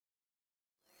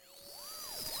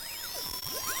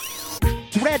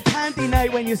It's red panty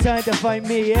night when you're starting to find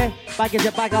me, eh? Back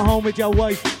at home with your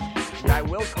wife. I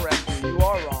will correct you. You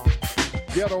are wrong.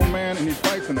 Ghetto man, and he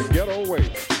fights in a ghetto way.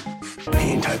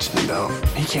 He ain't touching the belt.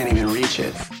 He can't even reach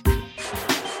it.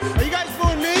 Are you guys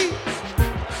fooling me?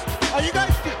 Are you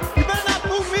guys... You better not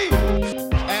fool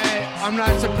me! Hey, I'm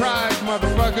not surprised,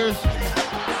 motherfuckers.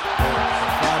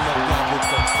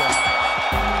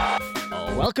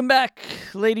 Welcome back,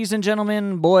 ladies and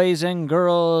gentlemen, boys and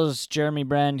girls. Jeremy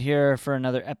Brand here for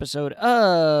another episode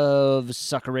of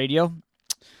Sucker Radio.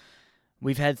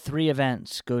 We've had 3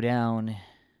 events go down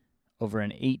over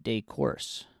an 8-day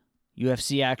course.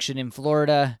 UFC action in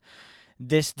Florida.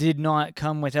 This did not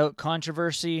come without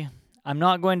controversy. I'm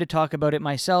not going to talk about it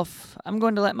myself. I'm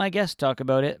going to let my guest talk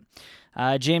about it.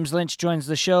 James Lynch joins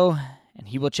the show, and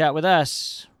he will chat with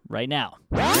us right now.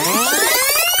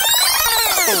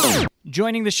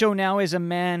 Joining the show now is a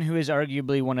man who is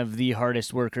arguably one of the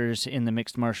hardest workers in the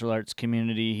mixed martial arts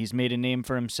community. He's made a name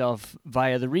for himself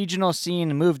via the regional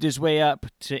scene, moved his way up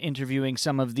to interviewing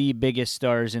some of the biggest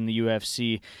stars in the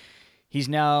UFC. He's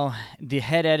now the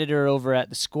head editor over at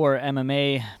The Score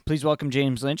MMA. Please welcome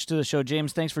James Lynch to the show.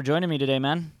 James, thanks for joining me today,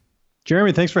 man.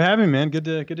 Jeremy, thanks for having me, man. Good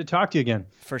to talk to you again.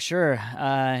 For sure.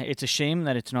 It's a shame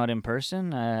that it's not in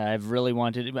person. I've really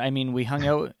wanted... I mean, we hung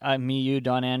out, me, you,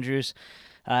 Don Andrews,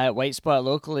 at White Spot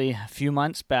locally a few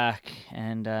months back,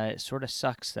 and it sort of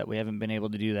sucks that we haven't been able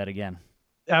to do that again.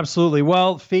 Absolutely.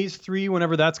 Well, phase 3,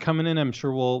 whenever that's coming in, I'm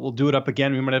sure we'll do it up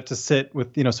again. We might have to sit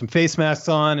with some face masks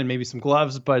on and maybe some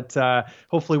gloves, but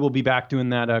hopefully we'll be back doing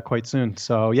that quite soon.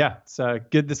 So yeah, it's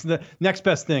good. This is the next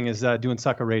best thing is doing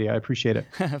Sucker Radio. I appreciate it.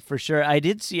 For sure. I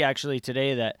did see actually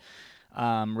today that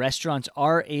restaurants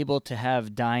are able to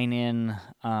have dine-in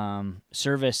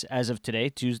service as of today,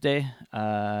 Tuesday,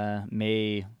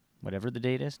 May, whatever the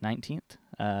date is,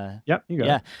 19th. Yep, you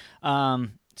got it.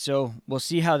 So we'll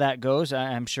see how that goes.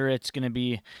 I'm sure it's going to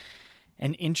be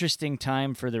an interesting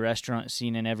time for the restaurant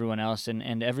scene and everyone else,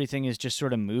 and everything is just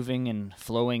sort of moving and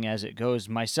flowing as it goes.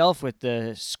 Myself, with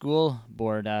the school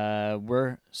board,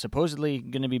 we're supposedly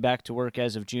going to be back to work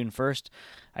as of June 1st.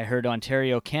 I heard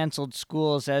Ontario canceled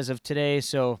schools as of today,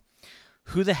 so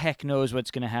who the heck knows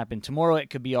what's going to happen. Tomorrow it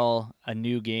could be all a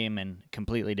new game and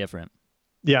completely different.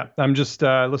 Yeah, I'm just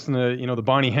listening to, the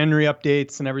Bonnie Henry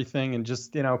updates and everything and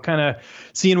just, kind of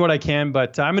seeing what I can.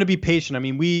 But I'm going to be patient. I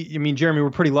mean, Jeremy,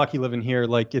 we're pretty lucky living here.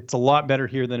 Like, it's a lot better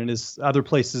here than it is other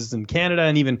places in Canada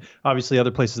and even obviously other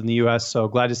places in the U.S. So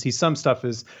glad to see some stuff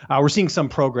we're seeing some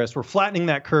progress. We're flattening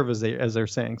that curve, as they're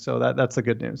saying. So that's the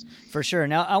good news. For sure.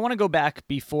 Now, I want to go back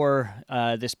before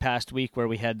this past week where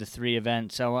we had the 3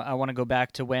 events. I want to go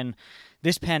back to when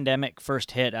this pandemic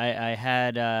first hit. I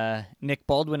had Nick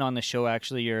Baldwin on the show,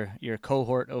 actually, your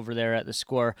cohort over there at The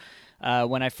Score,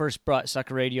 when I first brought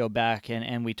Sucker Radio back,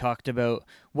 and we talked about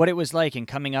what it was like and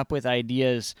coming up with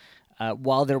ideas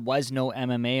while there was no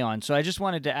MMA on. So I just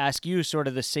wanted to ask you sort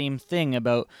of the same thing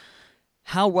about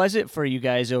how was it for you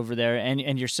guys over there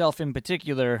and yourself in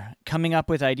particular coming up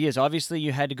with ideas? Obviously,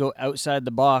 you had to go outside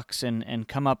the box and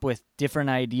come up with different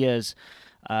ideas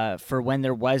for when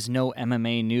there was no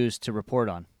MMA news to report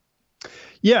on.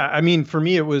 Yeah, I mean, for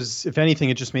me, it was, if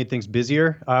anything, it just made things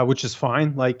busier, which is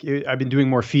fine. Like, I've been doing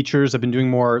more features. I've been doing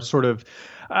more sort of,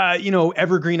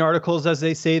 evergreen articles, as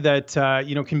they say, that,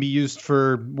 can be used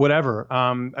for whatever.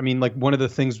 I mean, like, one of the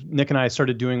things Nick and I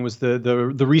started doing was the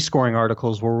rescoring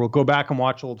articles, where we'll go back and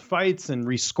watch old fights and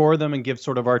rescore them and give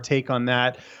sort of our take on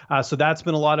that. So that's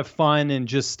been a lot of fun, and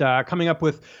just coming up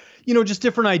with just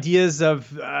different ideas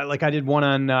of, like I did one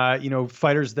on,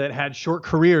 fighters that had short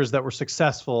careers that were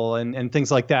successful and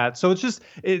things like that. So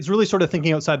it's really sort of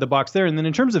thinking outside the box there. And then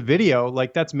in terms of video,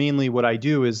 like that's mainly what I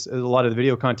do is a lot of the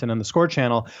video content on the Score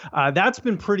channel. That's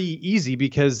been pretty easy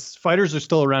because fighters are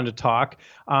still around to talk.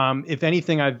 If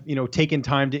anything, I've, taken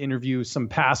time to interview some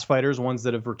past fighters, ones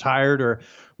that have retired or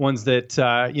ones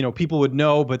that, people would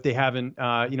know, but they haven't,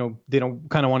 they don't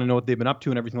kind of want to know what they've been up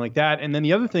to and everything like that. And then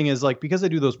the other thing is, like, because I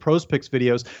do those pros picks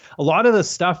videos, a lot of the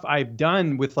stuff I've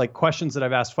done with like questions that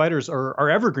I've asked fighters are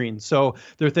evergreen. So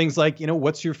there are things like,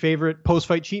 what's your favorite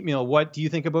post-fight cheat meal? What do you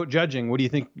think about judging? What do you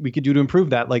think we could do to improve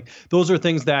that? Like, those are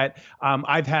things that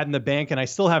I've had in the bank and I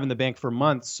still have in the bank for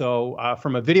months. So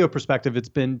from a video perspective, it's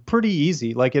been pretty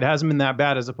easy. Like, it hasn't been that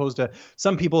bad, as opposed to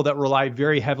some people that rely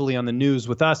very heavily on the news.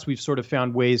 With us, we've sort of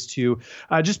found ways ways to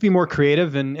just be more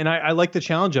creative. And I like the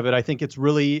challenge of it. I think it's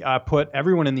really put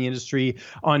everyone in the industry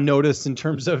on notice in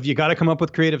terms of you got to come up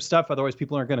with creative stuff. Otherwise,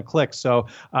 people aren't going to click. So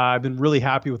I've been really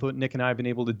happy with what Nick and I have been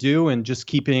able to do, and just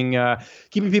keeping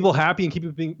people happy and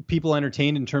keeping people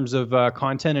entertained in terms of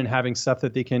content and having stuff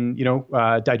that they can,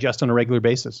 digest on a regular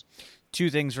basis. Two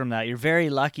things from that. You're very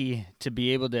lucky to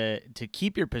be able to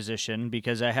keep your position,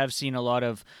 because I have seen a lot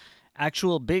of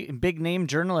actual big name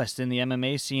journalists in the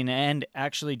MMA scene and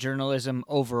actually journalism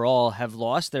overall have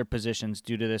lost their positions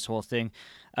due to this whole thing.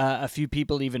 A few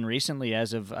people even recently,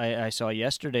 as of I saw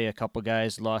yesterday, a couple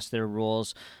guys lost their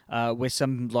roles with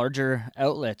some larger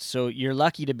outlets. So you're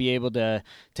lucky to be able to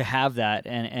have that.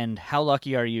 And how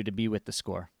lucky are you to be with The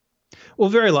Score? Well,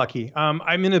 very lucky.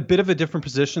 I'm in a bit of a different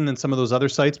position than some of those other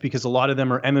sites, because a lot of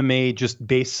them are MMA just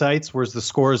based sites, whereas The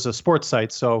Score is a sports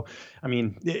site. So, I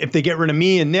mean, if they get rid of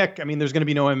me and Nick, I mean, there's going to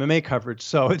be no MMA coverage.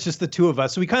 So it's just the two of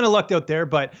us. So we kind of lucked out there.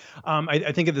 But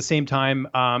I think at the same time,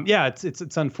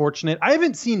 it's unfortunate. I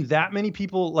haven't seen that many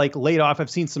people like laid off. I've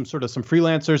seen some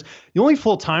freelancers. The only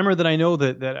full timer that I know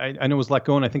that I know was let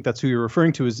go, and I think that's who you're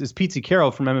referring to, is Pete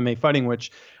Carroll from MMA Fighting,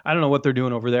 which I don't know what they're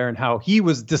doing over there and how he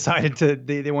was decided to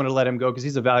they want to let him go, because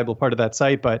he's a valuable part of that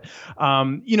site. But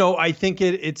I think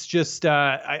it's just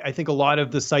I think a lot of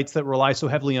the sites that rely so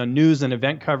heavily on news and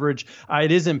event coverage,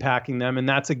 it is impacting them, and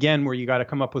that's again where you got to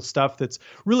come up with stuff that's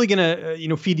really gonna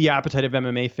feed the appetite of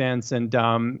MMA fans. And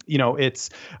it's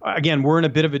again, we're in a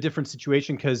bit of a different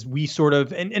situation, because we sort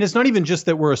of and it's not even just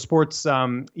that we're a sports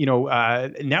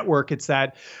network. It's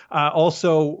that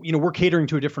also we're catering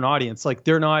to a different audience. Like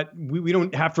we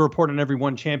don't have to report on every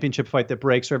one championship fight that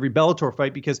breaks or every Bellator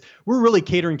fight, because we're really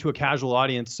catering to a casual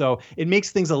audience. So it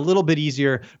makes things a little bit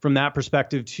easier from that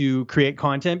perspective to create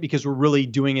content, because we're really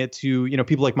doing it to,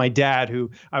 people like my dad, who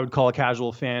I would call a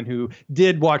casual fan, who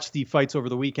did watch the fights over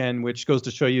the weekend, which goes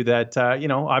to show you that,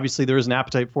 obviously there is an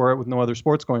appetite for it with no other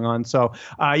sports going on. So,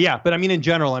 but I mean, in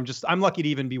general, I'm lucky to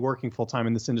even be working full time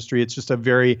in this industry. It's just a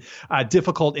very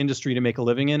difficult industry to make a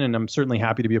living in, and I'm certainly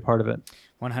happy to be a part of it.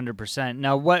 100%.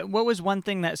 Now, what was one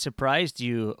thing that surprised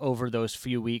you over those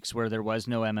few weeks where there was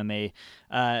no MMA?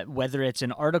 Whether it's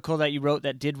an article that you wrote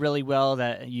that did really well,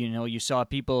 that you saw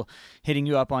people hitting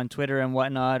you up on Twitter and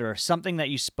whatnot, or something that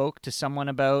you spoke to someone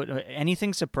about.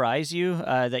 Anything surprise you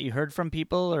that you heard from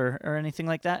people or anything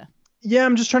like that? Yeah,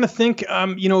 I'm just trying to think.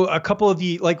 A couple of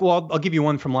the I'll give you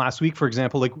one from last week, for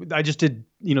example. Like I just did,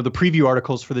 the preview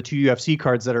articles for the two UFC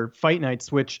cards that are fight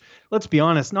nights, which, let's be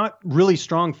honest, not really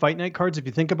strong fight night cards if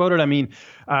you think about it. I mean,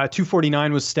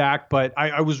 249 was stacked, but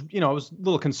I was a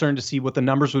little concerned to see what the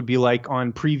numbers would be like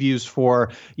on previews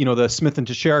for, the Smith and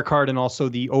Teixeira card and also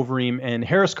the Overeem and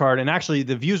Harris card. And actually,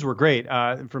 the views were great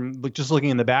from just looking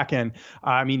in the back end.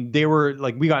 I mean, they were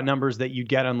we got numbers that you'd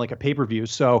get on like a pay-per-view.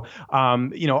 So, I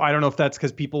don't know if that's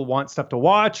because people want stuff to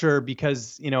watch, or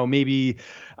because maybe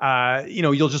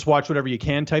you'll just watch whatever you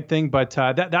can type thing. But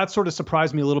that sort of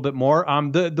surprised me a little bit more.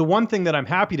 The one thing that I'm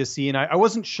happy to see, and I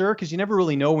wasn't sure, because you never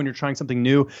really know when you're trying something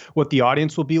new what the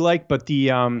audience will be like, but the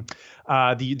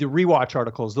rewatch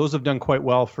articles, those have done quite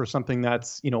well for something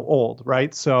that's old,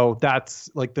 right? So that's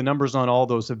like the numbers on all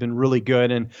those have been really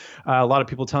good, and a lot of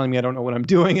people telling me I don't know what I'm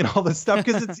doing and all this stuff,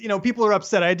 because it's people are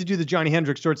upset. I had to do the Johnny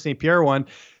Hendricks George St. Pierre one.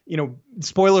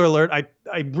 Spoiler alert, I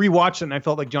rewatched it and I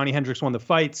felt like Johnny Hendricks won the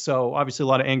fight. So obviously a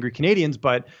lot of angry Canadians,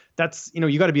 but that's,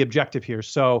 you got to be objective here.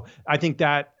 So I think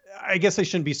that, I guess I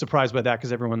shouldn't be surprised by that,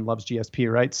 because everyone loves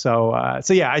GSP, right? So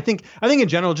yeah, I think in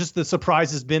general, just the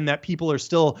surprise has been that people are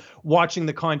still watching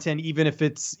the content, even if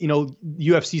it's,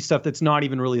 UFC stuff that's not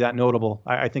even really that notable.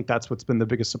 I think that's what's been the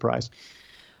biggest surprise.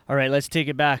 All right, let's take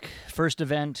it back. First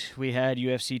event, we had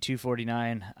UFC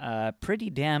 249. Pretty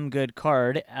damn good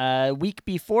card. Week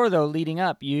before, though, leading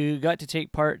up, you got to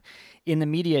take part in the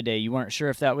media day. You weren't sure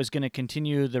if that was going to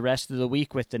continue the rest of the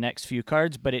week with the next few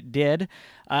cards, but it did.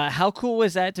 How cool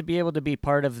was that to be able to be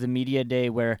part of the media day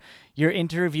where you're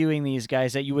interviewing these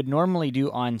guys that you would normally do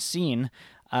on scene,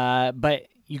 but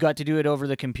you got to do it over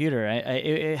the computer?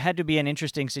 It had to be an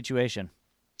interesting situation.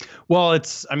 Well,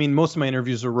 most of my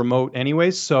interviews are remote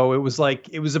anyways, so it was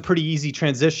a pretty easy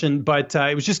transition, but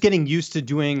it was just getting used to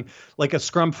doing like a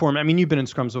scrum form. I mean, you've been in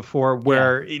scrums before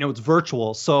where, it's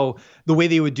virtual. So the way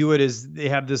they would do it is they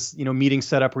have this, meeting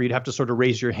set up where you'd have to sort of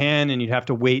raise your hand and you'd have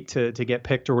to wait to get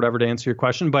picked or whatever to answer your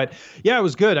question. But yeah, it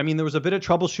was good. I mean, there was a bit of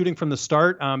troubleshooting from the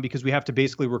start because we have to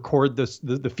basically record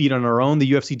the feed on our own.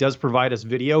 The UFC does provide us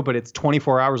video, but it's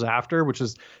 24 hours after, which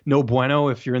is no bueno.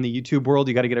 If you're in the YouTube world,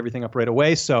 you got to get everything up right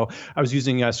away. So I was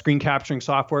using screen capturing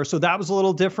software. So that was a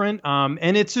little different.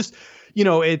 And it's just,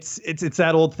 it's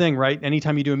that old thing, right?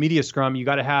 Anytime you do a media scrum, you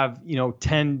got to have,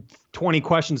 10, 20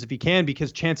 questions if you can,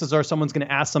 because chances are someone's going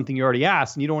to ask something you already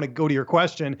asked and you don't want to go to your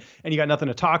question and you got nothing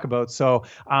to talk about. So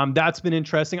that's been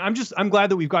interesting. I'm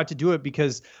glad that we've got to do it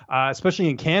because especially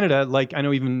in Canada, like I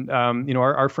know even,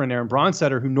 our friend Aaron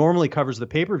Bronstetter, who normally covers the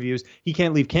pay-per-views, he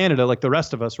can't leave Canada like the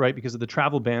rest of us, right? Because of the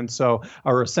travel ban. So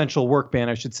our essential work ban,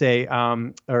 I should say,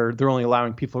 or they're only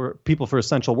allowing people for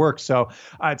essential work. So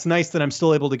it's nice that I'm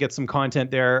still able to get some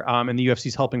content there, and the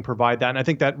UFC's helping provide that. And I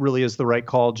think that really is the right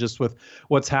call just with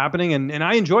what's happening. And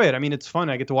I enjoy it. I mean, it's fun.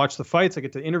 I get to watch the fights. I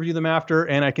get to interview them after,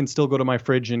 and I can still go to my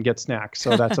fridge and get snacks.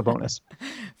 So that's a bonus.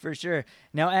 For sure.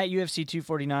 Now at UFC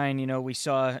 249, we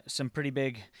saw some pretty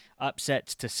big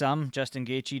upsets to some. Justin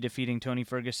Gaethje defeating Tony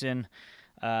Ferguson.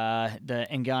 The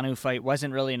Ngannou fight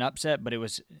wasn't really an upset, but it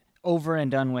was over and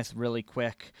done with really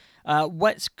quick.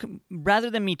 Rather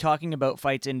than me talking about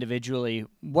fights individually,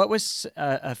 what was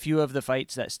a few of the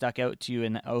fights that stuck out to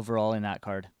you overall in that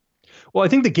card? Well, I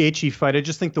think the Gaethje fight, I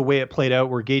just think the way it played out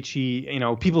where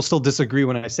Gaethje, people still disagree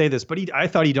when I say this, but I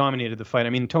thought he dominated the fight. I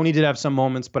mean, Tony did have some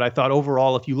moments, but I thought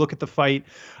overall, if you look at the fight,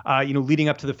 leading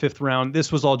up to the 5th round, this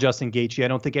was all Justin Gaethje. I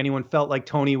don't think anyone felt like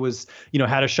Tony was,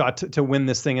 had a shot to win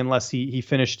this thing unless he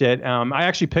finished it. I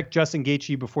actually picked Justin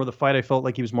Gaethje before the fight. I felt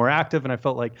like he was more active, and I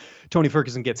felt like Tony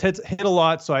Ferguson gets hit a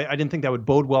lot, so I didn't think that would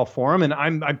bode well for him. And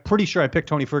I'm pretty sure I picked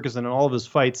Tony Ferguson in all of his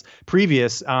fights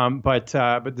previous, but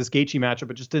this Gaethje matchup,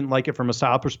 I just didn't like it from a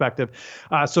style perspective.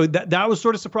 So that was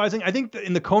sort of surprising. I think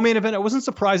in the co-main event, I wasn't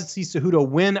surprised to see Cejudo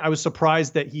win. I was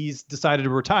surprised that he's decided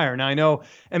to retire. Now I know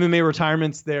MMA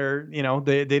retirements,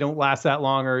 they don't last that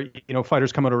long, or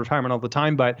fighters come out of retirement all the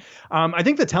time. But I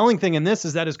think the telling thing in this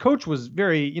is that his coach was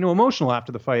very emotional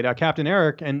after the fight, Captain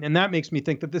Eric, and that makes me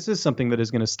think that this is something that is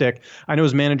going to stick. I know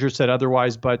his manager said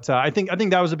otherwise, but I think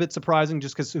that was a bit surprising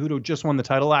just because Cejudo just won the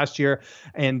title last year,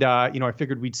 and I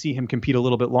figured we'd see him compete a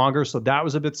little bit longer, so that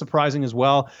was a bit surprising as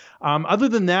well. Other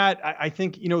than that, I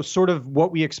think, sort of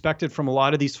what we expected from a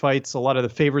lot of these fights. A lot of the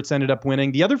favorites ended up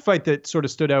winning. The other fight that sort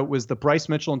of stood out was the Bryce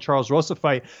Mitchell and Charles Rosa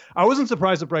fight. I wasn't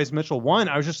surprised that Bryce Mitchell won.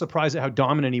 I was just surprised at how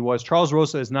dominant he was. Charles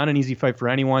Rosa is not an easy fight for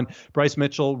anyone. Bryce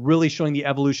Mitchell really showing the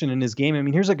evolution in his game. I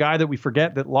mean, here's a guy that we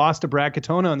forget that lost to Brad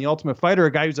Katona on The Ultimate Fighter,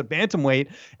 a guy who's a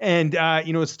bantamweight, and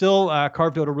still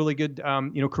carved out a really good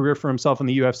career for himself in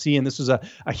the UFC. And this was a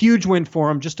huge win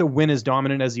for him, just to win as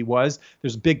dominant as he was.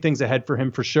 There's big things ahead for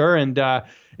him for sure.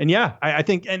 And yeah, I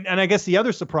think, and I guess the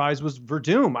other surprise was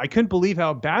Verdum. I couldn't believe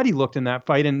how bad he looked in that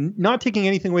fight, and not taking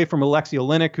anything away from Alexei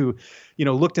Oleinik, who,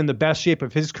 looked in the best shape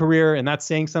of his career, and that's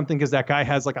saying something because that guy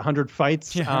has like 100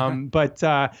 fights. Yeah. But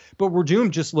Verdum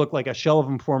just looked like a shell of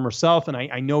him former self, and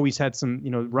I know he's had some,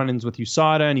 run-ins with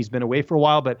USADA, and he's been away for a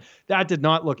while, but that did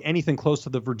not look anything close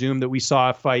to the Verdum that we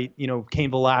saw fight,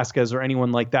 Cain Velasquez or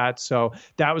anyone like that. So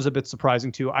that was a bit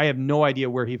surprising too. I have no idea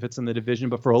where he fits in the division,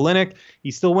 but for Oleinik,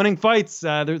 he's still winning fights.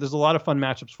 There's a lot of fun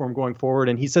matchups for him going forward,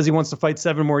 and he says he wants to fight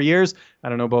 7 more years. I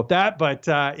don't know about that, but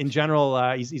in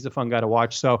general, he's a fun guy to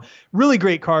watch. So really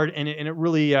great card, and it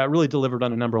really delivered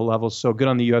on a number of levels. So good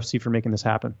on the UFC for making this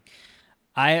happen.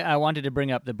 I wanted to bring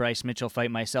up the Bryce Mitchell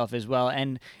fight myself as well.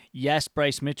 And yes,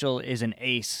 Bryce Mitchell is an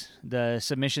ace. The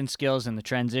submission skills and the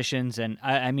transitions, and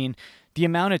I mean, the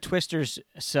amount of twisters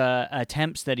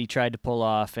attempts that he tried to pull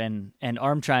off and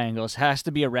arm triangles has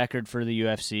to be a record for the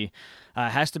UFC.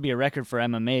 Has to be a record for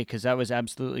MMA, because that was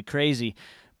absolutely crazy.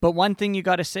 But one thing you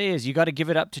got to say is you got to give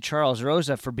it up to Charles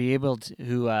Rosa for being able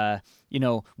to,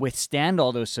 withstand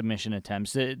all those submission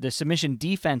attempts. The submission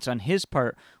defense on his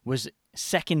part was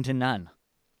second to none.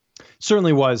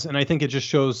 Certainly was, and I think it just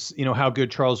shows, how good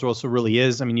Charles Rosa really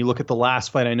is. I mean, you look at the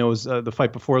last fight. I know was the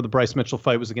fight before the Bryce Mitchell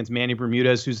fight was against Manny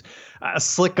Bermudez, who's a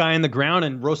slick guy in the ground,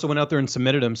 and Rosa went out there and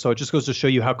submitted him. So it just goes to show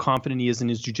you how confident he is in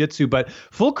his jiu-jitsu. But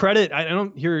full credit, I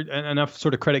don't hear enough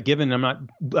sort of credit given. I'm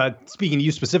not speaking to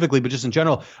you specifically, but just in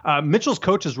general. Mitchell's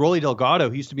coach is Rolly Delgado,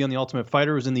 who used to be on The Ultimate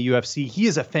Fighter, who's in the UFC. He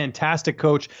is a fantastic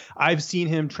coach. I've seen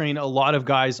him train a lot of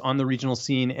guys on the regional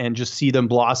scene and just see them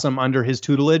blossom under his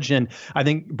tutelage. And I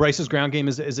think Bryce's ground game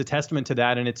is a testament to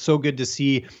that, and it's so good to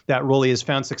see that Rolly has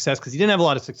found success, because he didn't have a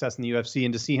lot of success in the UFC,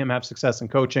 and to see him have success in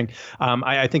coaching,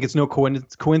 I think it's no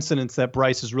coincidence that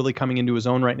Bryce is really coming into his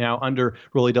own right now under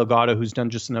Rolly Delgado, who's done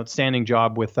just an outstanding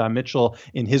job with Mitchell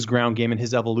in his ground game and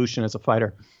his evolution as a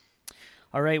fighter.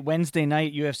 All right, Wednesday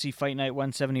night, UFC Fight Night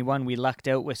 171. We lucked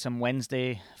out with some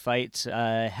Wednesday fights.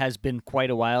 Has been quite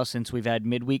a while since we've had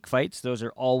midweek fights. Those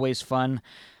are always fun.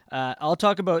 I'll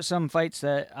talk about some fights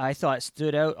that I thought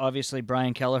stood out. Obviously,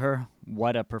 Brian Kelleher,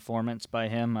 what a performance by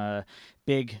him.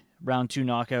 Big round 2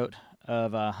 knockout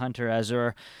of Hunter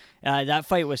Azure. That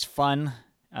fight was fun.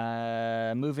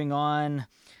 Moving on,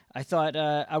 I thought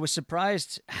I was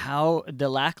surprised how the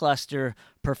lackluster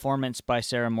performance by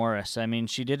Sarah Morris. I mean,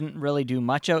 she didn't really do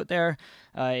much out there.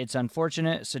 It's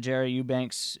unfortunate. Sijara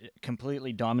Eubanks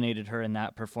completely dominated her in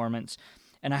that performance.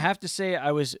 And I have to say,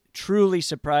 I was truly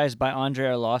surprised by Andrei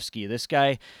Arlovsky. This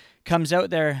guy comes out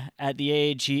there at the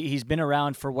age, he's been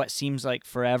around for what seems like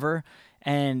forever,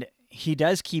 and he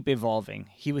does keep evolving.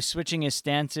 He was switching his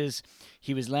stances,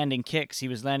 he was landing kicks, he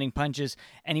was landing punches,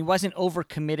 and he wasn't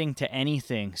overcommitting to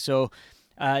anything. So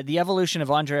the evolution of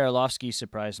Andrei Arlovsky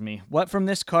surprised me. What from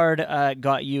this card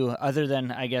got you, other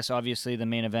than, I guess, obviously the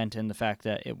main event and the fact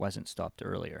that it wasn't stopped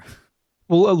earlier?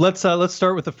 Well, let's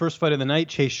start with the first fight of the night,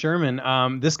 Chase Sherman.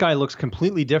 This guy looks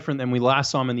completely different than we last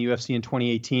saw him in the UFC in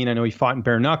 2018. I know he fought in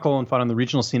bare knuckle and fought on the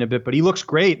regional scene a bit, but he looks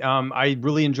great. I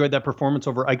really enjoyed that performance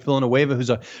over Ike Villanueva, who's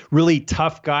a really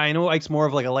tough guy. I know Ike's more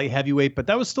of like a light heavyweight, but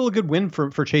that was still a good win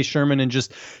for Chase Sherman, and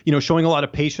just, showing a lot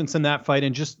of patience in that fight,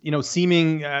 and just,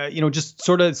 seeming, just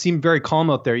sort of seemed very calm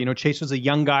out there. Chase was a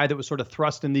young guy that was sort of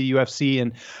thrust into the UFC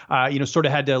and, sort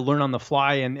of had to learn on the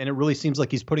fly, and it really seems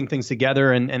like he's putting things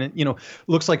together, and it,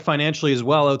 looks like financially as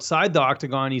well outside the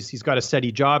octagon he's got a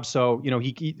steady job, so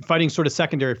he fighting sort of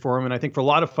secondary for him, and I think for a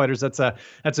lot of fighters that's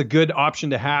a good option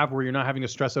to have, where you're not having to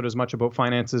stress out as much about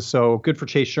finances. So good for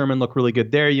Chase Sherman, look really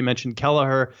good there. You mentioned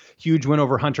Kelleher, huge win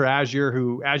over Hunter Azure,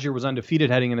 who Azure was undefeated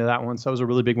heading into that one, so that was a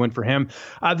really big win for him.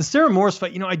 The Sarah Morris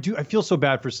fight, I feel so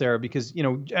bad for Sarah, because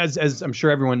as I'm sure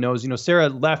everyone knows, Sarah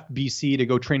left BC to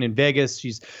go train in Vegas.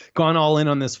 She's gone all in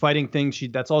on this fighting thing.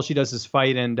 That's all she does is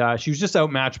fight, and she was just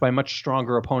outmatched by a much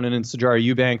stronger opponent in Sijara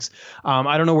Eubanks.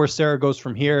 I don't know where Sarah goes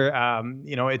from here.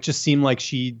 It just seemed like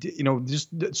she, just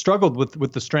struggled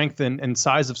with the strength and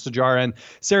size of Sijara. And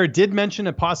Sarah did mention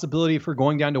a possibility for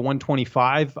going down to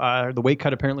 125. The weight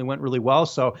cut apparently went really well,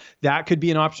 so that could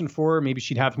be an option for her. Maybe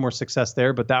she'd have more success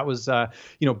there. But that was,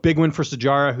 big win for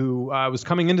Sijara, who was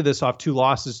coming into this off 2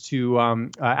 losses to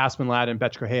Aspen Ladd and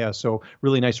Betch Correia. So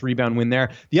really nice rebound win there.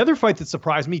 The other fight that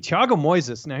surprised me, Thiago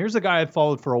Moises. Now here's a guy I've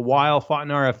followed for a while, fought in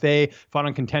RFA, fought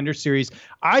on Contender Series.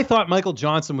 I thought Michael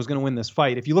Johnson was going to win this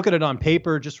fight. If you look at it on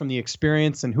paper, just from the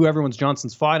experience and who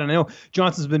Johnson's fought, and I know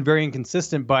Johnson's been very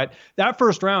inconsistent, but that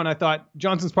first round, I thought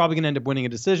Johnson's probably going to end up winning a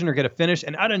decision or get a finish.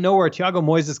 And out of nowhere, Thiago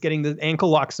Moises getting the ankle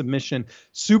lock submission.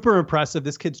 Super impressive.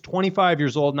 This kid's 25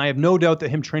 years old, and I have no doubt that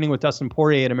him training with Dustin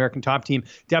Poirier at American Top Team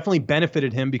definitely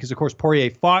benefited him, because, of course, Poirier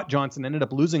fought Johnson, ended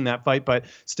up losing that fight, but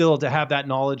still to have that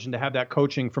knowledge and to have that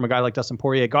coaching from a guy like Dustin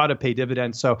Poirier got to pay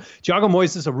dividends. So Thiago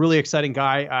Moises is a really exciting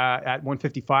guy at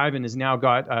 155, and has now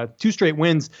got 2 straight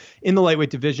wins in the lightweight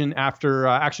division after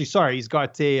he's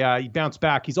got he bounced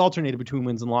back. He's alternated between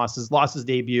wins and losses. Lost his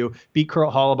debut, beat Kurt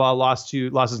Holobaugh, lost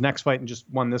his next fight, and just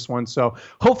won this one. So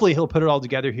hopefully he'll put it all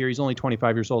together here. He's only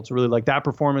 25 years old, so really like that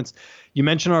performance. You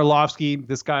mentioned Arlovsky.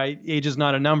 This guy, age is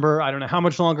not a number. I don't know how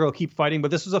much longer he'll keep fighting,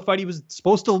 but this was a fight he was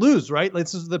supposed to lose, right?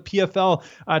 This is the PFL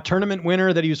tournament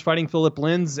winner that he was fighting, Philip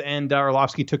Lins, and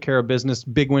Arlovsky took care of business.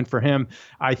 Big win for him.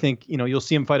 I think you'll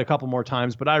see him fight a couple more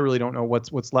times, but I really don't know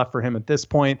what's left for him at this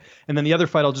point. And then the other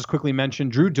fight I'll just quickly mention,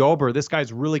 Drew Dober. This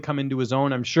guy's really come into his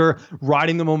own. I'm sure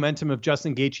riding the momentum of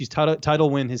Justin Gaethje's title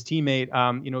win, his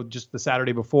teammate, just the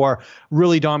Saturday before.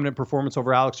 Really dominant performance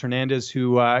over Alex Hernandez,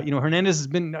 who, Hernandez has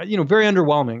been, very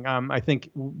underwhelming. I think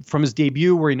from his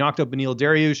debut where he knocked out Beneil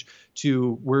Dariush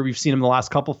to where we've seen him the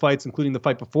last couple fights, including the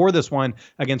fight before this one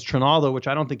against Trinaldo, which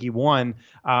I don't think he won.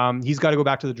 He's got to go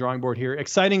back to the drawing board here.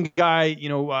 Exciting guy,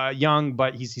 young,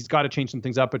 but he's got to change some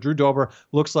things up. But Drew Dober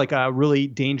looks like a really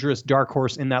dangerous dark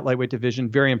horse in that lightweight division.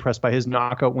 Very impressed by his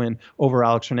knockout win over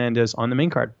Alex Hernandez on the main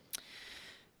card.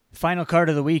 Final card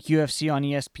of the week, UFC on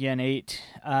ESPN 8.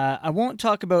 I won't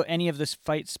talk about any of this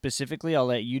fight specifically. I'll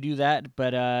let you do that.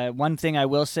 But one thing I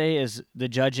will say is the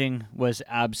judging was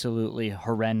absolutely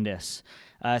horrendous.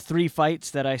 3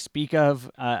 fights that I speak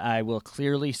of, I will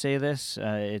clearly say this.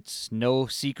 It's no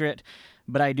secret.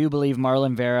 But I do believe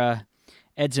Marlon Vera,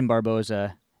 Edson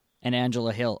Barboza, and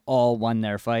Angela Hill all won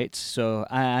their fights. So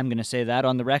I'm going to say that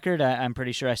on the record. I'm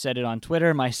pretty sure I said it on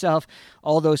Twitter myself.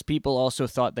 All those people also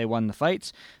thought they won the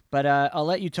fights. But I'll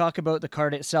let you talk about the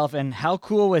card itself. And how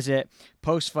cool was it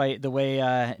post-fight, the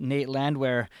way Nate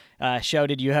Landwehr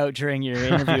shouted you out during your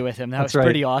interview with him? That was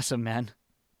pretty awesome, man.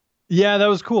 Yeah, that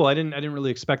was cool. I didn't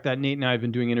really expect that. Nate and I have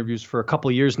been doing interviews for a couple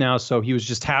of years now, so he was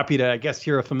just happy to, I guess,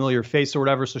 hear a familiar face or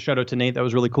whatever. So shout out to Nate. That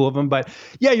was really cool of him. But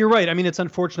yeah, you're right. I mean, it's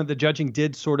unfortunate the judging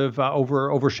did sort of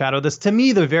overshadow this. To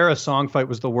me, the Vera Song fight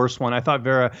was the worst one. I thought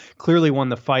Vera clearly won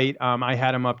the fight. I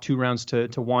had him up 2 rounds to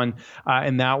 1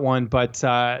 in that one. But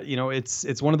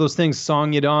it's one of those things.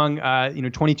 Song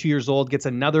Yadong, 22 years old, gets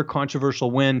another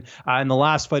controversial win. In the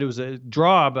last fight, it was a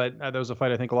draw, but that was a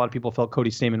fight I think a lot of people felt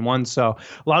Cody Stamann won. So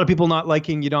a lot of people people not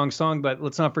liking Yadong Song, but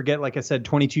let's not forget, like I said,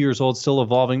 22 years old, still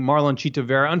evolving. Marlon Chito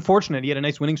Vera, unfortunate. He had a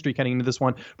nice winning streak heading into this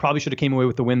one. Probably should have came away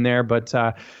with the win there, but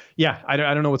yeah, I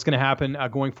don't know what's going to happen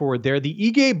going forward there. The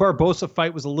Ige Barbosa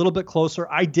fight was a little bit closer.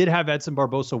 I did have Edson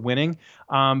Barbosa winning,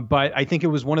 but I think it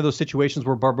was one of those situations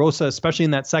where Barbosa, especially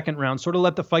in that second round, sort of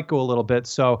let the fight go a little bit.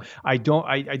 So I don't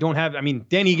have. I mean,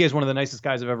 Dan Ige is one of the nicest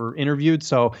guys I've ever interviewed.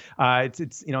 So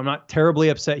it's I'm not terribly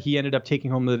upset he ended up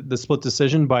taking home the split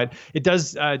decision, but it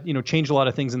does change a lot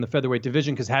of things in the featherweight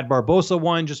division, because had Barbosa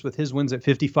won just with his wins at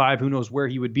 55, who knows where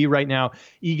he would be right now.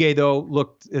 Ige,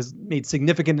 though, has made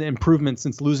significant improvements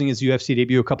since losing his UFC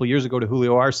debut a couple years ago to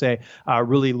Julio Arce,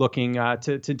 really looking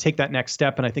to take that next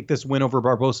step. And I think this win over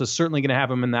Barbosa is certainly going to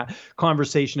have him in that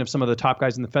conversation of some of the top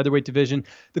guys in the featherweight division.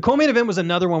 The co-main event was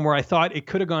another one where I thought it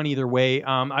could have gone either way.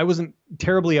 I wasn't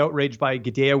terribly outraged by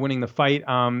Gadea winning the fight.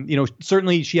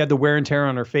 Certainly she had the wear and tear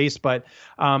on her face, but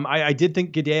I did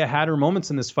think Gadea had her moments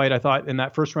in this fight. I thought in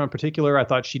that first round in particular, I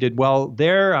thought she did well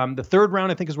there. The third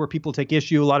round, I think, is where people take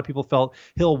issue. A lot of people felt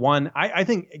Hill won. I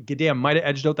think Gadea might have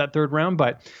edged out that third round,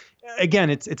 but again,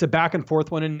 it's a back and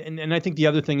forth one. And I think the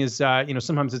other thing is,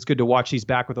 sometimes it's good to watch these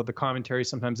back without the commentary.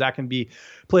 Sometimes that can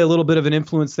play a little bit of an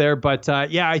influence there. But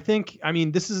I think,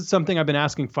 this is something I've been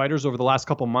asking fighters over the last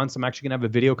couple months. I'm actually going to have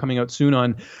a video coming out soon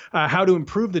on how to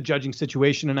improve the judging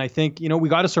situation. And I think, we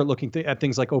got to start looking at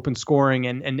things like open scoring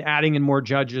and adding in more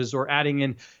judges, or adding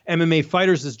in MMA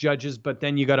fighters as judges. But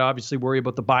then you got to obviously worry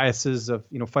about the biases of,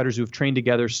 fighters who have trained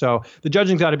together. So the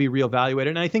judging's got to be reevaluated.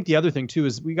 And I think the other thing too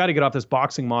is we got to get off this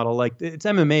boxing model. Like, it's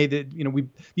MMA that,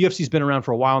 UFC's been around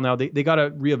for a while now. They got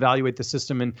to reevaluate the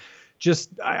system and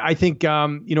just, I think,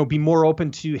 be more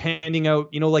open to handing out,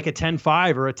 like a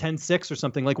 10-5 or a 10-6 or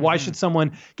something. Like, why should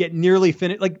someone get nearly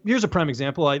finished? Like, here's a prime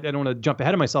example. I don't want to jump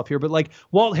ahead of myself here, but like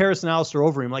Walt Harris and Alistair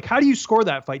Overeem, like, how do you score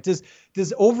that fight? Does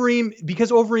Overeem,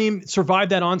 because Overeem survived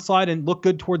that onslaught and looked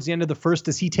good towards the end of the first,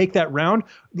 does he take that round?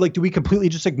 Like, do we completely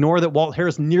just ignore that Walt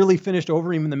Harris nearly finished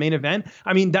Overeem in the main event?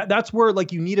 I mean, that's where,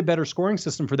 like, you need a better scoring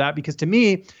system for that, because to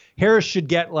me, Harris should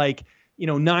get like,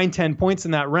 9-10 points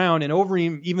in that round, and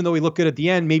Overeem, even though he looked good at the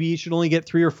end, maybe he should only get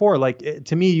 3 or 4. Like,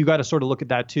 to me, you got to sort of look at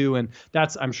that too. And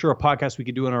that's, I'm sure, a podcast we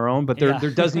could do on our own, but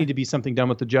there does need to be something done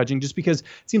with the judging, just because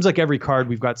it seems like every card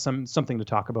we've got something to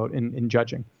talk about in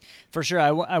judging. For sure.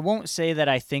 I won't say that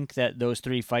I think that those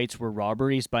 3 fights were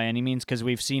robberies by any means, because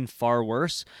we've seen far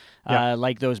worse,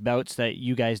 like those bouts that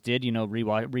you guys did,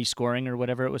 rescoring or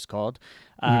whatever it was called.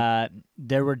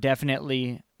 There were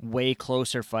definitely way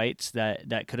closer fights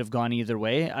that could have gone either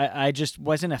way. I just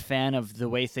wasn't a fan of the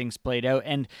way things played out.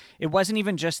 And it wasn't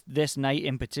even just this night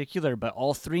in particular, but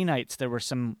all 3 nights there were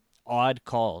some odd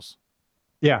calls.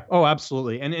 Yeah. Oh,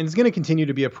 absolutely. And it's going to continue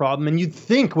to be a problem. And you'd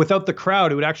think without the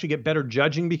crowd, it would actually get better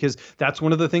judging, because that's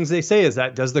one of the things they say is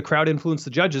that, does the crowd influence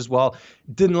the judges? Well,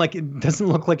 it doesn't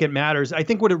look like it matters. I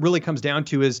think what it really comes down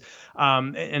to is,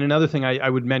 and another thing I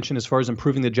would mention as far as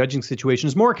improving the judging situation,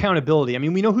 is more accountability. I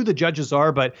mean, we know who the judges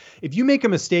are, but if you make a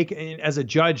mistake as a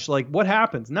judge, like, what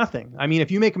happens? Nothing. I mean,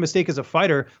 if you make a mistake as a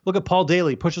fighter, look at Paul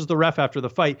Daly, pushes the ref after the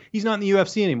fight. He's not in the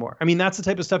UFC anymore. I mean, that's the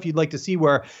type of stuff you'd like to see,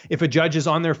 where if a judge is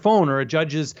on their phone, or a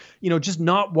judge is, just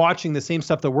not watching the same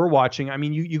stuff that we're watching. I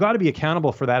mean, you got to be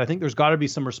accountable for that. I think there's got to be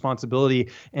some responsibility,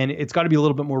 and it's got to be a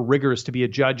little bit more rigorous to be a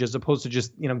judge, as opposed to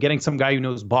just, getting some guy who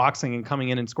knows boxing and coming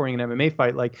in and scoring an MMA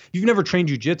fight. Like, you've never trained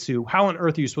jiu-jitsu. How on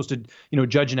earth are you supposed to,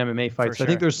 judge an MMA fight? So I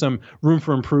think there's some room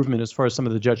for improvement as far as some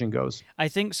of the judging goes. I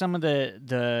think some of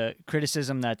the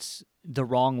criticism that's the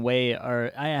wrong way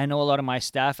are, I know a lot of my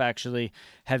staff actually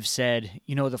have said,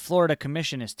 the Florida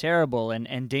Commission is terrible.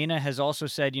 And Dana has also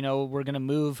said, we're going to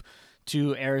move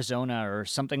to Arizona or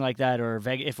something like that, or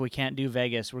if we can't do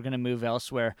Vegas, we're going to move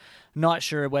elsewhere. Not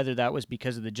sure whether that was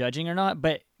because of the judging or not,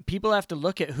 but people have to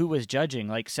look at who was judging.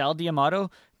 Like, Sal D'Amato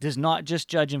does not just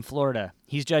judge in Florida.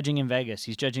 He's judging in Vegas.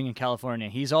 He's judging in California.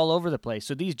 He's all over the place.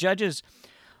 So these judges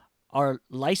are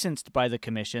licensed by the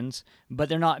commissions, but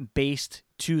they're not based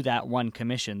to that one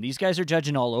commission. These guys are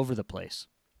judging all over the place.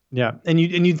 Yeah, and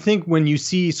you'd think when you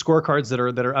see scorecards that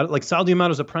are like Sal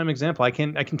D'Amato is a prime example. I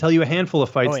can tell you a handful of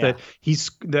fights that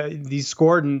he's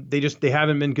scored, and they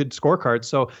haven't been good scorecards.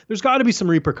 So there's got to be some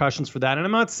repercussions for that. And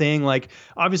I'm not saying, like,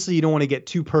 obviously you don't want to get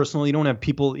too personal. You don't have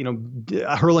people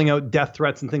hurling out death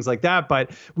threats and things like that.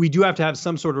 But we do have to have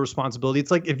some sort of responsibility.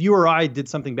 It's like if you or I did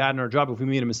something bad in our job, if we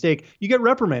made a mistake, you get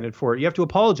reprimanded for it. You have to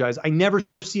apologize. I never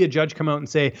see a judge come out and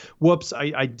say, "Whoops,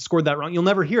 I scored that wrong." You'll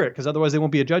never hear it, because otherwise they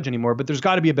won't be a judge anymore. But there's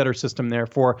got to be a better system there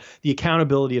for the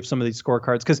accountability of some of these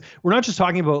scorecards. Because we're not just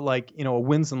talking about like,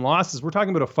 wins and losses. We're talking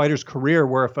about a fighter's career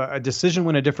where if a decision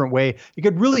went a different way, it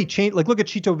could really change. Like look at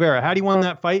Chito Vera. Had he won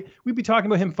that fight, we'd be talking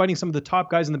about him fighting some of the top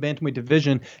guys in the bantamweight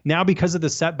division. Now, because of the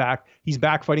setback, he's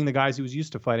back fighting the guys he was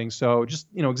used to fighting. So just,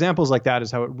 examples like that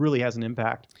is how it really has an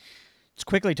impact. Let's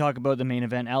quickly talk about the main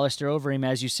event. Alistair Overeem,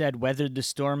 as you said, weathered the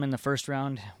storm in the first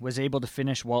round, was able to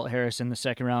finish Walt Harris in the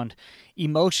second round.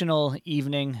 Emotional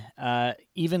evening,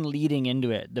 even leading into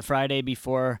it. The Friday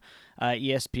before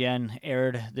ESPN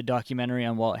aired the documentary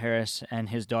on Walt Harris and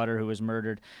his daughter who was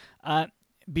murdered.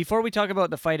 Before we talk about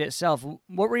the fight itself,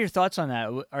 what were your thoughts on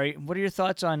that? What are your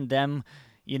thoughts on them,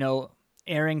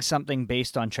 airing something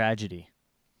based on tragedy?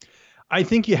 I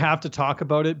think you have to talk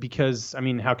about it because,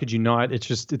 how could you not?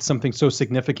 It's something so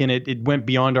significant. It went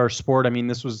beyond our sport.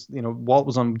 This was, Walt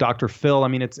was on Dr. Phil.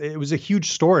 It was a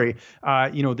huge story,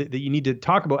 that you need to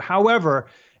talk about. However,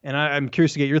 and I'm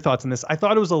curious to get your thoughts on this. I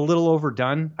thought it was a little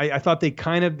overdone. I thought they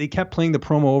kept playing the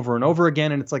promo over and over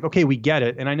again. And it's like, okay, we get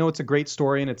it. And I know it's a great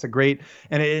story and it's a great,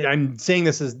 I'm saying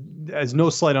this as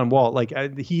no slight on Walt. Like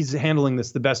he's handling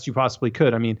this the best you possibly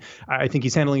could. I think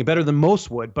he's handling it better than most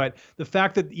would. But the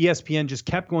fact that ESPN just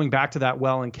kept going back to that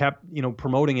well and kept,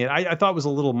 promoting it, I thought was a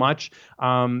little much,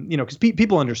 because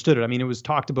people understood it. It was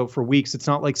talked about for weeks. It's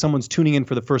not like someone's tuning in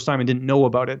for the first time and didn't know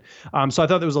about it. So I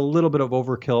thought there was a little bit of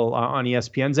overkill on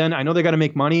ESPN. End. I know they got to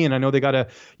make money and I know they got to,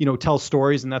 tell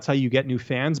stories and that's how you get new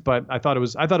fans, but I thought it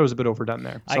was a bit overdone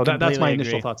there. So that's my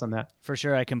initial thoughts on that. For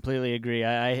sure. I completely agree.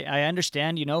 I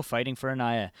understand, fighting for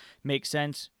Anaya makes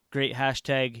sense. Great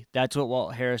hashtag. That's what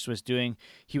Walt Harris was doing.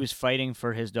 He was fighting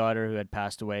for his daughter who had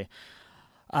passed away.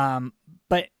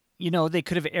 But they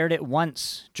could have aired it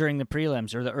once during the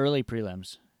prelims or the early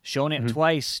prelims. Shown it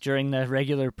twice during the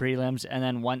regular prelims and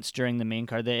then once during the main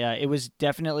card. It was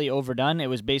definitely overdone. It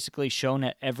was basically shown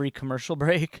at every commercial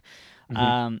break.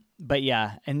 But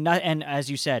yeah, and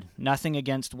as you said, nothing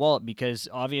against Walt because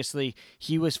obviously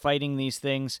he was fighting these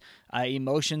things.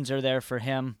 Emotions are there for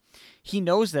him. He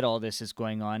knows that all this is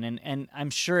going on, and I'm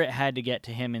sure it had to get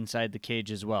to him inside the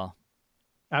cage as well.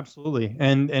 Absolutely.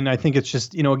 And I think it's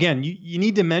just, again, you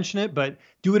need to mention it, but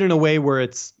do it in a way where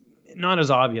it's not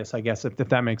as obvious, I guess, if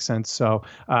that makes sense. So,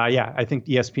 I think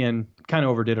ESPN kind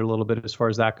of overdid it a little bit as far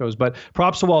as that goes. But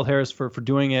props to Walt Harris for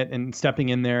doing it and stepping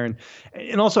in there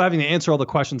and also having to answer all the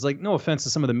questions. Like, no offense to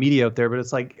some of the media out there, but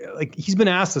it's like he's been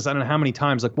asked this, I don't know how many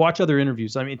times, like watch other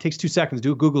interviews. It takes 2 seconds,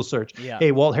 do a Google search. Yeah.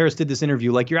 Hey, Walt Harris did this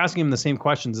interview. Like you're asking him the same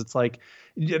questions. It's like,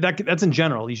 that's in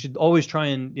general. You should always try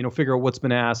and, figure out what's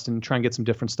been asked and try and get some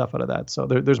different stuff out of that. So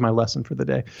there's my lesson for the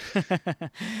day.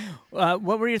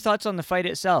 What were your thoughts on the fight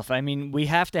itself? We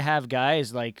have to have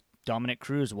guys like Dominick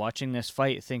Cruz watching this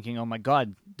fight thinking, oh my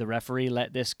God, the referee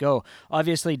let this go.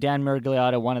 Obviously, Dan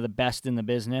Miragliotta, one of the best in the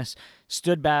business,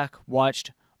 stood back,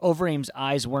 watched. Overeem's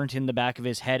eyes weren't in the back of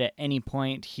his head at any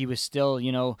point. He was still,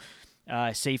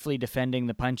 safely defending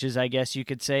the punches, I guess you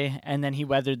could say, and then he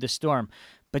weathered the storm.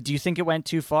 But do you think it went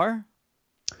too far?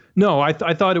 No, I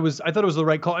thought it was the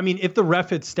right call. If the ref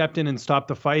had stepped in and stopped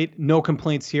the fight, no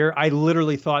complaints here. I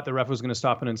literally thought the ref was going to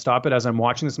stop it and stop it as I'm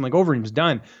watching this. I'm like, Overeem's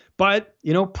done. But,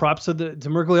 props to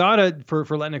Miragliotta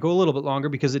for letting it go a little bit longer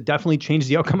because it definitely changed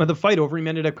the outcome of the fight. Overeem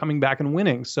ended up coming back and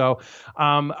winning. So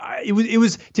it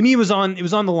was to me, it was on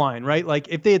the line, right? Like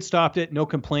if they had stopped it, no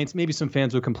complaints. Maybe some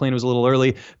fans would complain it was a little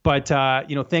early, but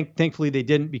thankfully they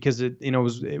didn't because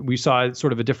we saw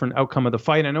sort of a different outcome of the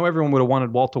fight. I know everyone would have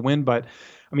wanted Walt to win, but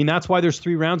that's why there's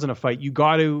 3 rounds in a fight. You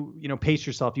got to, pace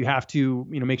yourself. You have to,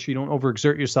 make sure you don't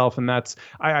overexert yourself. And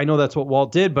I know that's what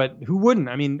Walt did, but who wouldn't?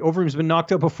 Overeem's been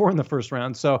knocked out before in the first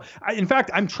round. So in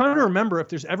fact, I'm trying to remember if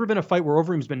there's ever been a fight where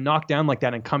Overeem's been knocked down like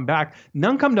that and come back.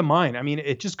 None come to mind.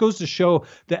 It just goes to show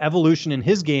the evolution in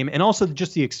his game and also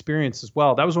just the experience as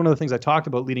well. That was one of the things I talked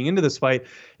about leading into this fight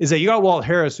is that you got Walt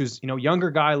Harris, who's, younger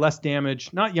guy, less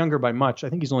damage, not younger by much. I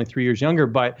think he's only 3 years younger,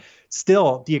 but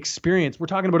still the experience. We're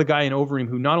talking about a guy in Overeem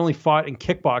who not only fought in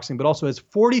kickboxing, but also has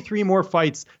 43 more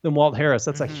fights than Walt Harris.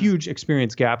 That's a huge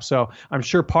experience gap. So I'm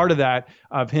sure part of that,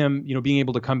 of him, being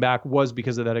able to come back was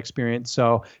because of that experience.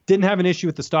 So didn't have an issue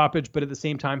with the stoppage, but at the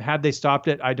same time, had they stopped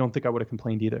it, I don't think I would have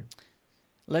complained either.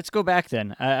 Let's go back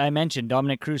then. I mentioned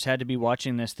Dominick Cruz had to be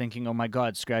watching this thinking, oh my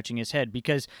God, scratching his head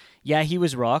because, yeah, he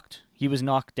was rocked. He was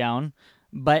knocked down,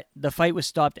 but the fight was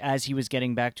stopped as he was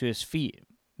getting back to his feet.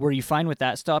 Were you fine with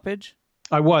that stoppage?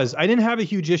 I was. I didn't have a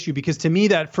huge issue because to me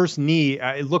that first knee,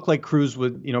 it looked like Cruz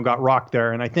would, got rocked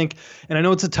there. And I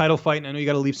know it's a title fight and I know you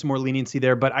got to leave some more leniency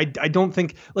there, but I don't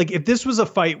think like if this was a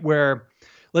fight where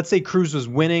let's say Cruz was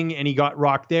winning and he got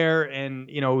rocked there, and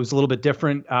it was a little bit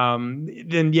different.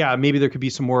 Then yeah, maybe there could be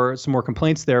some more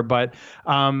complaints there. But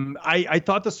I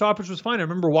thought the stoppage was fine. I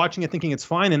remember watching it thinking it's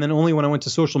fine, and then only when I went to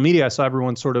social media I saw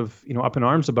everyone sort of up in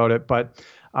arms about it. But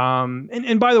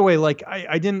and by the way, like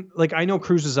I didn't like, I know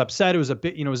Cruz is upset. It was a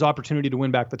bit, his opportunity to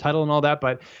win back the title and all that,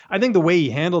 but I think the way he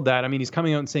handled that, I mean, he's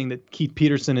coming out and saying that Keith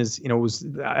Peterson is,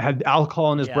 had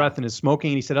alcohol in his breath and is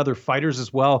smoking. And he said other fighters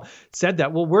as well said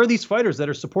that. Well, where are these fighters that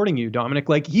are supporting you, Dominic?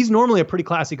 Like, he's normally a pretty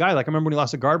classy guy. Like, I remember when he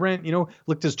lost to Garbrandt,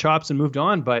 licked his chops and moved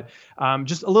on, but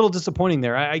just a little disappointing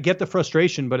there. I get the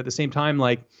frustration, but at the same time,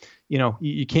 like,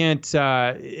 you can't,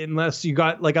 unless you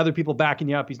got like other people backing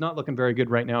you up. He's not looking very good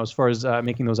right now as far as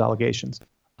making those allegations.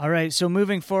 All right, so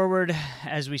moving forward,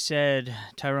 as we said,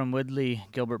 Tyron Woodley,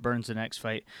 Gilbert Burns, the next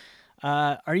fight.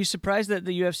 Are you surprised that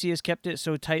the UFC has kept it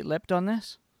so tight-lipped on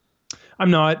this?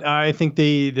 I'm not. I think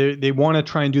they want to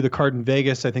try and do the card in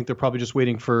Vegas. I think they're probably just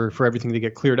waiting for everything to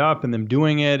get cleared up and them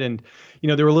doing it. And,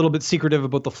 they were a little bit secretive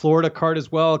about the Florida card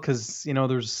as well because,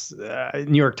 there's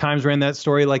New York Times ran that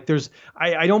story. Like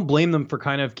I don't blame them for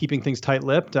kind of keeping things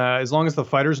tight-lipped as long as the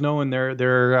fighters know and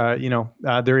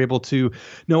they're able to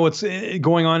know what's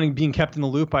going on and being kept in the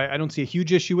loop. I don't see a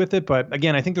huge issue with it. But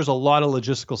again, I think there's a lot of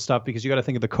logistical stuff because you got to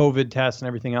think of the COVID test and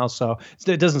everything else. So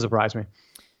it doesn't surprise me.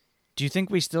 Do you think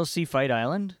we still see Fight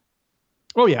Island?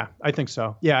 Oh yeah, I think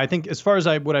so. Yeah, I think as far as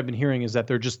what I've been hearing is that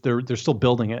they're still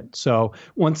building it. So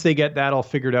once they get that all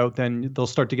figured out, then they'll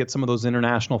start to get some of those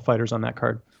international fighters on that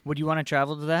card. Would you want to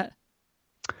travel to that?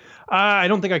 I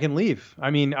don't think I can leave. I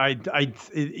mean, I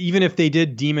even if they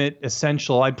did deem it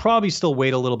essential, I'd probably still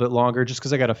wait a little bit longer just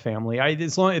because I got a family.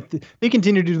 As long if they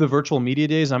continue to do the virtual media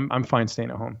days, I'm fine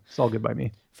staying at home. It's all good by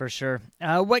me. For sure.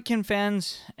 What can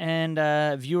fans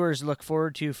and viewers look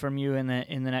forward to from you in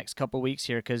the next couple weeks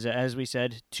here? Because as we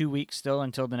said, 2 weeks still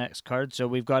until the next card, so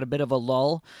we've got a bit of a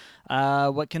lull.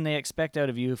 What can they expect out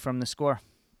of you from the Score?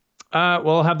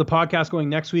 Well, I'll have the podcast going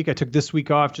next week. I took this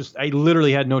week off. I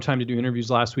literally had no time to do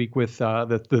interviews last week with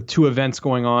the two events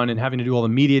going on and having to do all the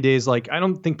media days. Like, I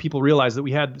don't think people realize that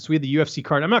we had the UFC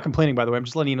card. I'm not complaining, by the way. I'm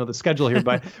just letting you know the schedule here.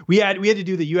 But we had to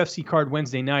do the UFC card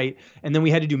Wednesday night, and then we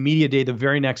had to do media day the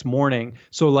very next morning.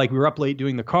 So like we were up late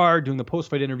doing the card, doing the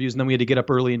post-fight interviews, and then we had to get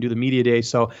up early and do the media day.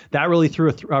 So that really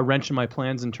threw a wrench in my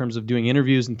plans in terms of doing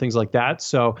interviews and things like that.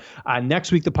 So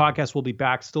next week the podcast will be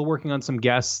back, still working on some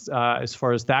guests as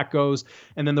far as that goes.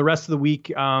 And then the rest of the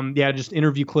week, just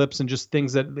interview clips and just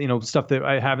things that, stuff that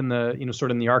I have in the,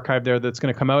 sort of in the archive there that's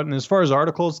going to come out. And as far as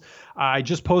articles, I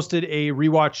just posted a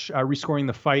rewatch, rescoring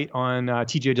the fight on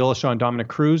TJ Dillashaw and Dominic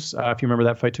Cruz. If you remember,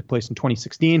 that fight took place in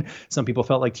 2016. Some people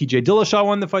felt like TJ Dillashaw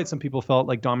won the fight. Some people felt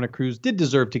like Dominic Cruz did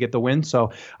deserve to get the win.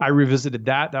 So I revisited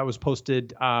that. That was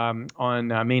posted on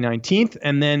May 19th.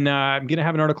 And then I'm going to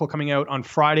have an article coming out on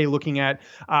Friday looking at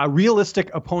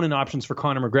realistic opponent options for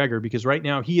Conor McGregor, because right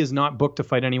now he is not booked to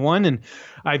fight anyone. And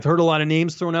I've heard a lot of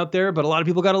names thrown out there, but a lot of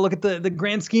people got to look at the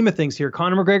grand scheme of things here.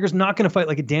 Conor McGregor's not going to fight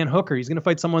like a Dan Hooker. He's going to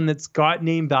fight someone that's got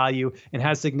name value and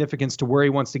has significance to where he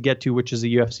wants to get to, which is a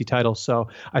UFC title. So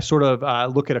I sort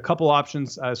of look at a couple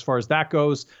options as far as that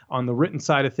goes on the written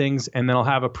side of things. And then I'll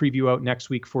have a preview out next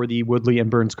week for the Woodley and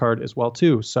Burns card as well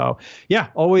too. So yeah,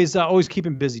 always keep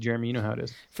him busy, Jeremy. You know how it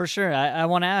is. For sure. I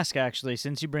want to ask, actually,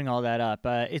 since you bring all that up,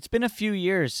 it's been a few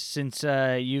years since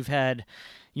you've had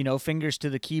fingers to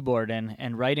the keyboard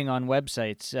and writing on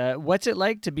websites. What's it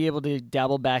like to be able to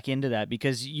dabble back into that?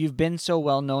 Because you've been so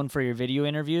well known for your video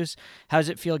interviews. How does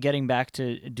it feel getting back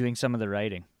to doing some of the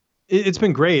writing? It's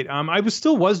been great. I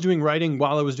was doing writing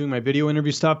while I was doing my video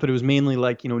interview stuff, but it was mainly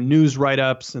like, news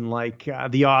write-ups and like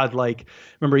the odd, like,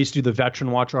 remember I used to do the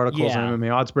Veteran Watch articles on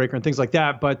MMA Odds Breaker and things like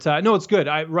that. But no, it's good.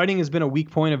 Writing has been a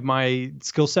weak point of my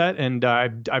skill set, and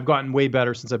I've gotten way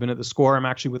better since I've been at the Score. I'm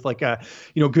actually with like a,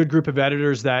 good group of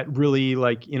editors that really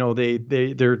like,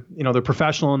 they're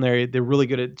professional and they're really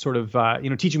good at sort of,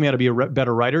 teaching me how to be a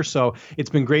better writer. So it's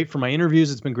been great for my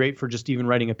interviews. It's been great for just even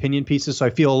writing opinion pieces. So I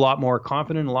feel a lot more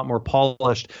confident, a lot more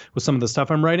polished with some of the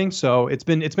stuff I'm writing. So it's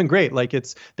been great. Like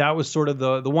that was sort of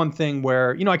the one thing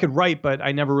where, I could write, but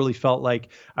I never really felt like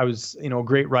I was, a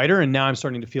great writer. And now I'm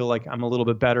starting to feel like I'm a little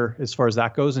bit better as far as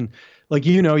that goes. And like,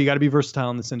 you got to be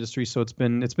versatile in this industry. So it's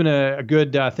been a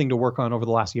good thing to work on over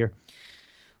the last year.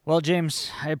 Well,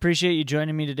 James, I appreciate you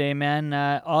joining me today, man.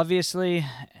 Obviously,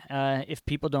 if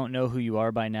people don't know who you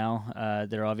are by now,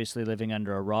 they're obviously living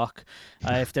under a rock.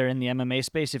 If they're in the MMA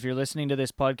space, if you're listening to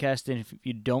this podcast and if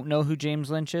you don't know who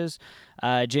James Lynch is,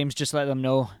 James, just let them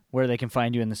know where they can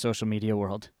find you in the social media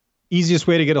world. Easiest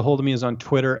way to get a hold of me is on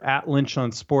Twitter at Lynch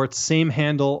on Sports. Same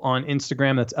handle on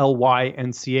Instagram. That's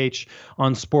LYNCH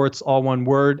on Sports, all one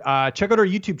word. Check out our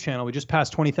YouTube channel. We just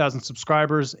passed 20,000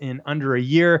 subscribers in under a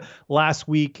year last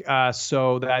week.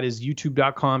 So that is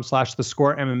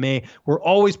youtube.com/thescoremma. We're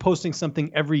always posting something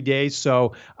every day.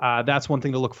 So that's one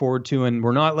thing to look forward to. And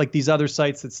we're not like these other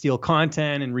sites that steal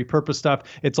content and repurpose stuff.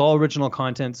 It's all original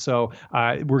content. So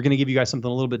we're going to give you guys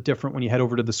something a little bit different when you head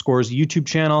over to the Scores YouTube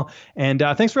channel. And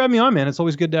thanks for having me on, man. It's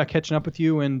always good catching up with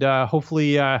you, and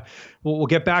hopefully we'll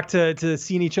get back to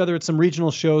seeing each other at some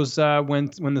regional shows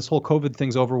when this whole COVID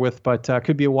thing's over with. But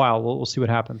could be a while. We'll see what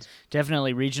happens.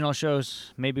 Definitely regional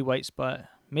shows, maybe White Spot.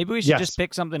 Maybe we should just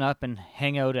pick something up and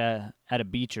hang out at a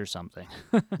beach or something.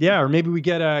 Yeah, or maybe we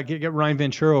get Ryan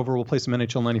Ventura over. We'll play some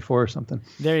NHL 94 or something.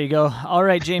 There you go. All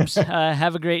right, James.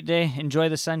 Have a great day. Enjoy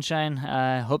the sunshine.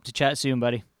 Hope to chat soon,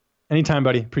 buddy. Anytime,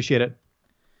 buddy. Appreciate it.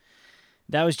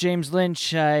 That was James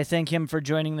Lynch. I thank him for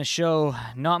joining the show.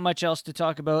 Not much else to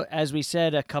talk about. As we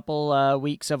said, a couple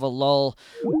weeks of a lull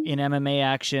in MMA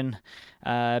action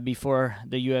before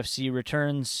the UFC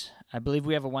returns. I believe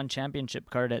we have a one championship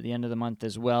card at the end of the month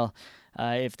as well,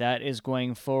 if that is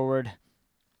going forward.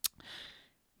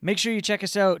 Make sure you check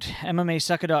us out,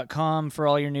 MMAsucka.com, for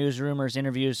all your news, rumors,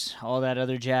 interviews, all that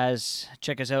other jazz.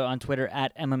 Check us out on Twitter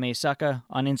at MMAsucka,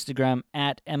 on Instagram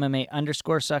at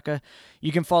MMA_Sucka.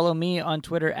 You can follow me on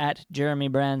Twitter at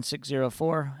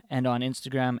JeremyBrand604 and on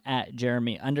Instagram at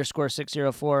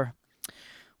Jeremy_604.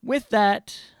 With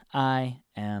that, I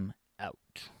am